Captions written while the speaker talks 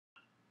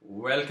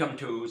Welcome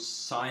to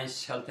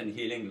Science, Health and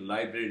Healing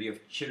Library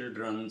of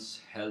Children's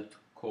Health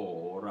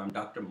Core. I'm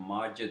Dr.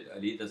 Majid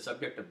Ali, the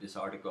subject of this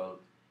article.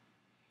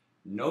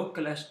 No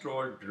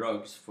cholesterol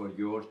drugs for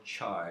your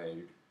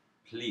child,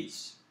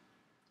 please.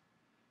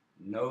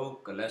 No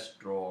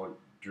cholesterol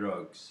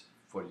drugs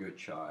for your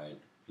child,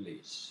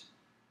 please.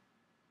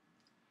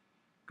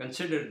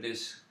 Consider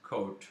this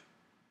quote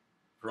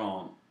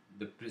from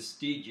the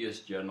prestigious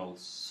journal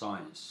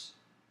Science.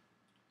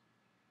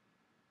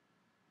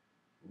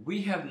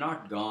 We have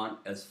not gone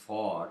as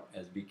far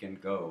as we can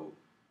go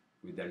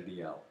with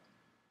LDL,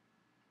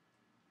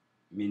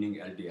 meaning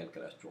LDL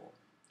cholesterol.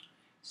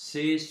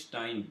 Says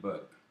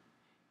Steinberg,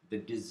 the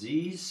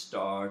disease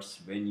starts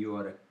when you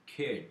are a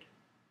kid,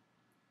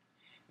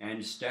 and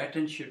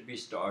statins should be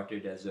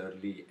started as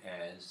early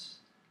as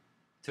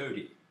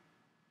 30.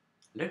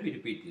 Let me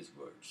repeat these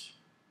words.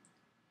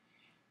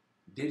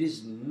 There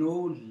is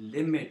no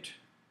limit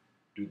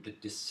to the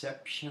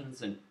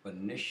deceptions and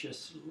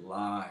pernicious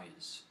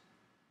lies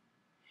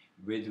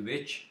with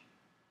which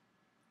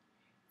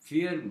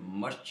fear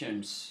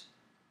merchants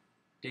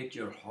take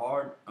your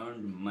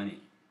hard-earned money.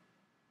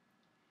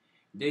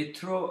 They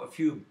throw a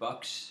few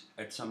bucks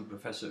at some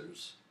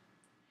professors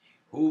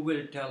who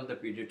will tell the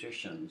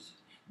pediatricians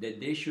that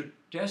they should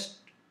test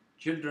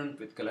children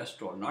with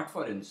cholesterol, not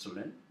for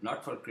insulin,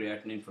 not for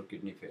creatinine for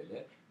kidney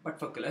failure, but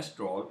for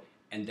cholesterol,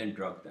 and then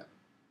drug them.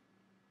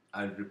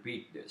 I'll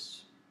repeat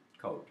this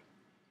quote.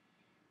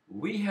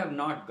 We have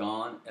not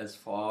gone as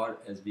far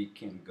as we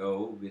can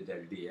go with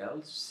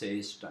LDL,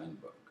 says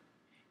Steinberg.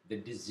 The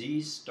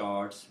disease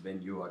starts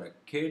when you are a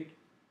kid,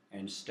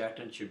 and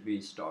statins should be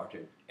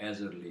started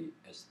as early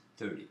as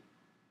 30.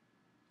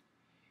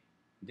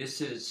 This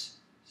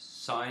is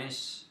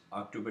Science,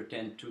 October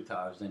 10,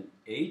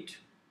 2008,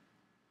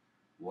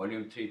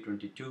 volume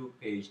 322,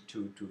 page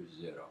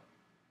 220.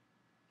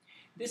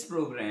 This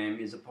program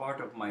is a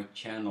part of my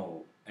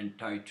channel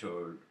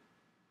entitled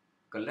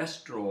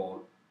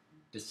Cholesterol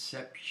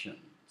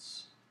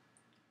Deceptions.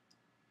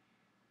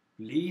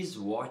 Please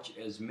watch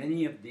as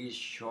many of these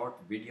short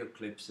video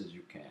clips as you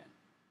can.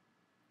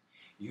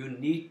 You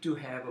need to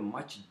have a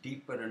much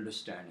deeper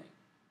understanding.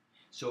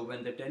 So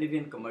when the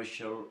television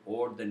commercial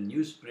or the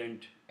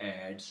newsprint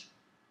ads,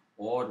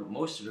 or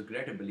most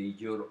regrettably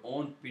your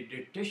own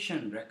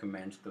pediatrician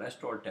recommends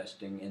cholesterol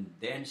testing and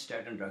then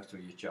statin drugs for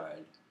your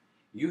child,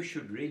 you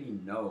should really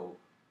know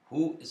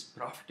who is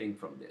profiting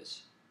from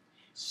this.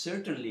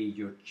 Certainly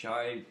your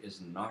child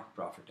is not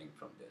profiting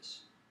from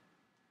this.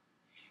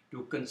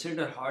 To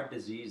consider heart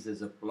disease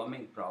as a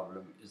plumbing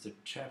problem is a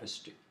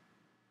travesty.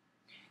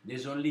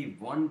 There's only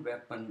one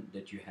weapon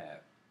that you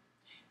have.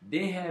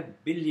 They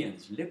have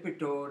billions.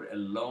 Lipitor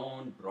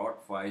alone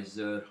brought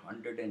Pfizer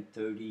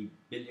 $130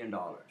 billion.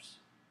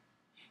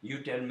 You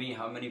tell me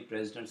how many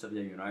presidents of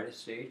the United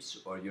States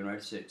or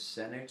United States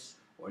Senate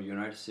or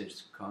United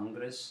States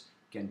Congress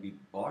can be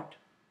bought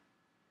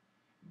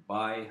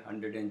by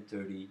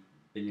 $130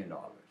 billion.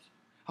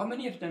 How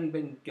many of them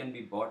can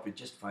be bought with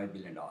just $5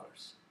 billion?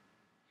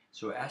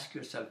 So ask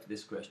yourself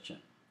this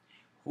question.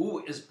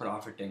 Who is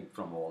profiting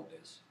from all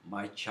this?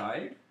 My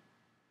child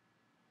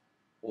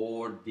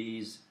or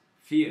these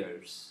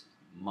fears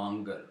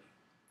monger,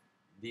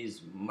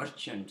 these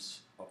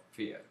merchants of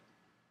fear?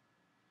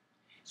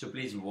 So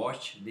please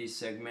watch these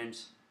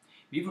segments.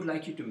 We would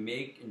like you to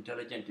make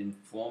intelligent,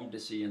 informed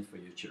decisions for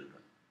your children.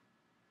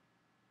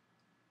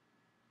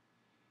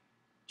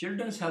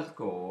 Children's Health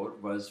Core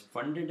was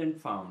funded and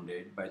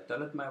founded by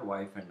Talat, my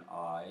wife, and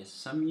I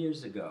some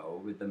years ago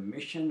with the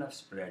mission of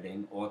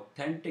spreading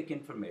authentic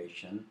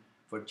information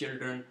for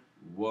children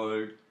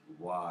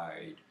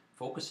worldwide,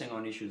 focusing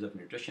on issues of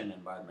nutrition,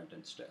 environment,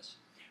 and stress.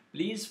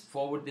 Please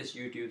forward this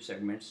YouTube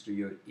segments to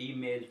your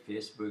email,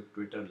 Facebook,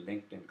 Twitter,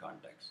 LinkedIn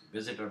contacts.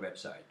 Visit our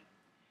website,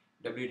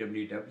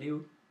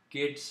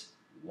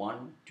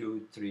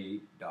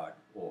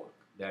 www.kids123.org.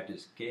 That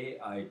is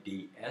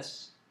KIDS123.org.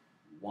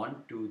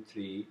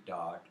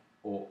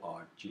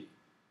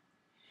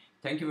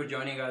 Thank you for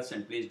joining us,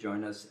 and please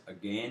join us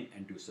again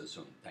and do so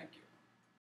soon. Thank you.